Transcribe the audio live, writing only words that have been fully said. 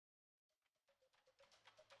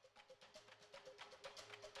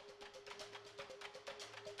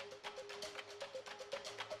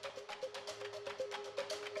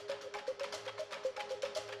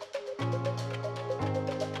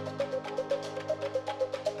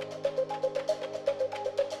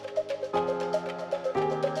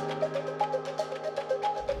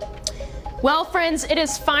Well, friends, it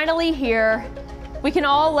is finally here. We can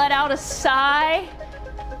all let out a sigh,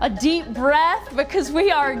 a deep breath, because we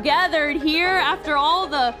are gathered here after all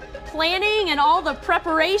the planning and all the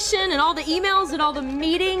preparation and all the emails and all the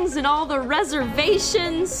meetings and all the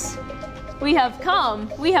reservations. We have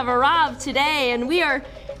come, we have arrived today, and we are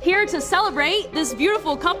here to celebrate this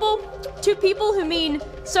beautiful couple, two people who mean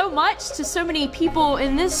so much to so many people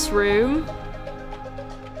in this room.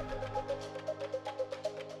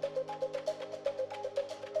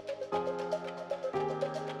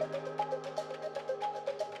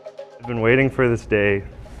 I've been waiting for this day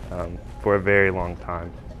for a very long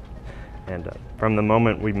time, and from the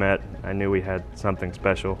moment we met, I knew we had something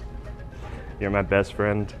special. You're my best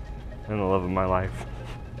friend and the love of my life,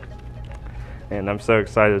 and I'm so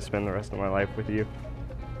excited to spend the rest of my life with you.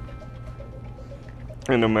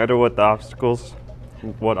 And no matter what obstacles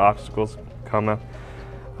come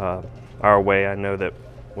our way, I know that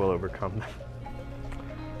we'll overcome them.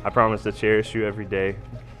 I promise to cherish you every day,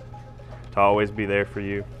 to always be there for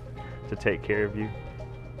you, to take care of you.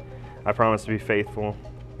 I promise to be faithful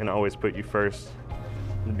and always put you first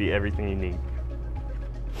and be everything you need,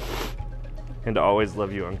 and to always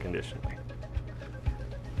love you unconditionally.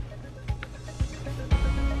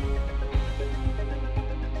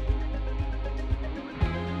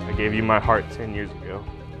 I gave you my heart 10 years ago,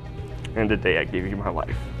 and today I gave you my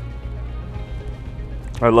life.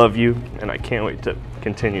 I love you, and I can't wait to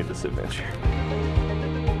continue this adventure.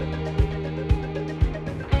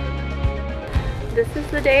 This is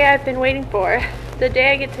the day I've been waiting for, the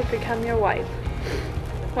day I get to become your wife.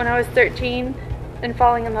 When I was 13 and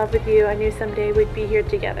falling in love with you, I knew someday we'd be here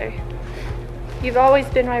together. You've always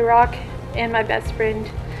been my rock and my best friend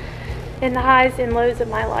in the highs and lows of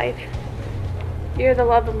my life. You're the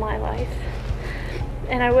love of my life,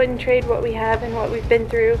 and I wouldn't trade what we have and what we've been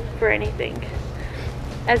through for anything.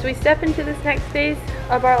 As we step into this next phase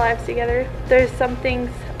of our lives together, there's some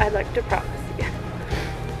things I'd like to promise you.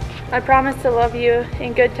 I promise to love you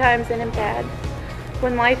in good times and in bad,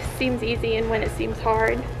 when life seems easy and when it seems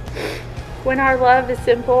hard, when our love is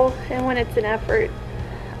simple and when it's an effort.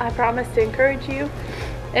 I promise to encourage you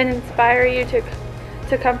and inspire you,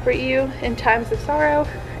 to comfort you in times of sorrow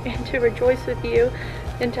and to rejoice with you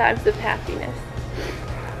in times of happiness.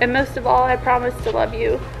 And most of all, I promise to love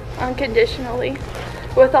you unconditionally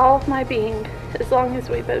with all of my being, as long as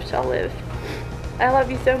we both shall live. I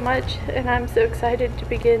love you so much, and I'm so excited to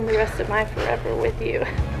begin the rest of my forever with you.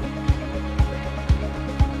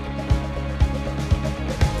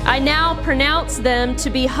 I now pronounce them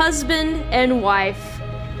to be husband and wife.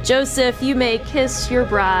 Joseph, you may kiss your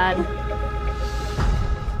bride.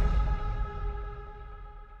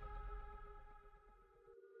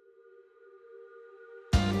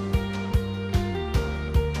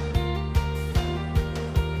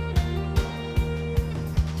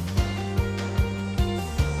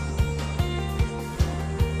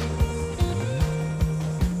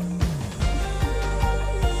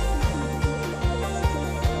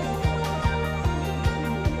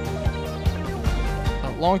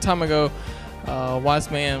 A long time ago, a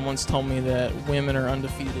wise man once told me that women are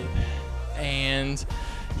undefeated, and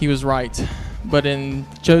he was right. But in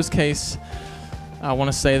Joe's case, I want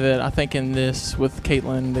to say that I think in this with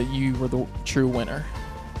Kaitlyn that you were the true winner.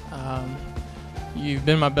 You've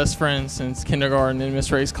been my best friend since kindergarten in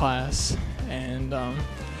Miss Ray's class, and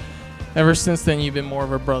ever since then you've been more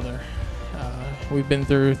of a brother. We've been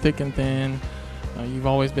through thick and thin. You've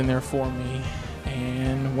always been there for me,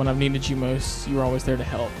 and when I've needed you most, you were always there to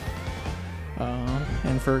help.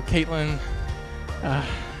 And for Kaitlyn,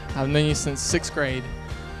 I've known you since 6th grade,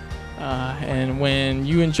 and when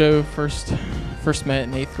you and Joe first met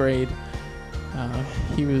in 8th grade,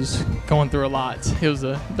 he was going through a lot. It was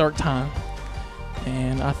a dark time,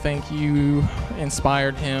 and I think you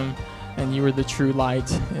inspired him, and you were the true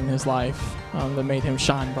light in his life that made him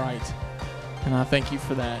shine bright. And I thank you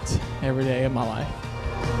for that every day of my life.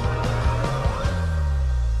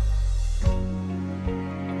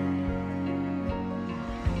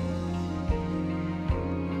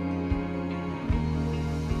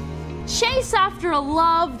 Chase after a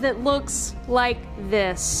love that looks like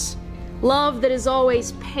this. Love that is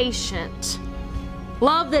always patient.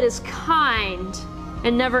 Love that is kind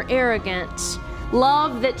and never arrogant.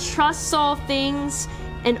 Love that trusts all things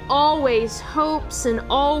and always hopes and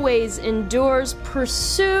always endures.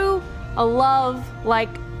 Pursue a love like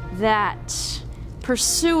that.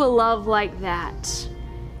 Pursue a love like that.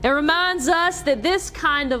 It reminds us that this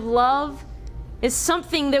kind of love is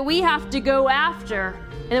something that we have to go after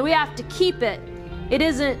and that we have to keep it. It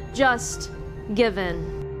isn't just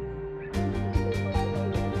given.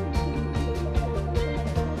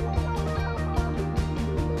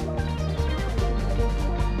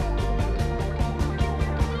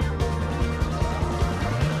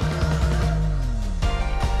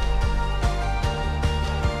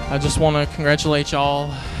 I just want to congratulate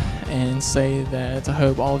y'all and say that I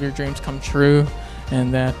hope all of your dreams come true,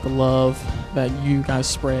 and that the love that you guys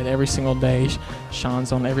spread every single day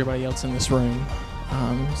shines on everybody else in this room.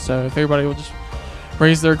 So if everybody will just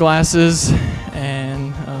raise their glasses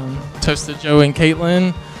and toast to Joe and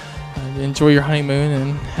Kaitlyn. Enjoy your honeymoon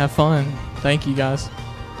and have fun. Thank you, guys.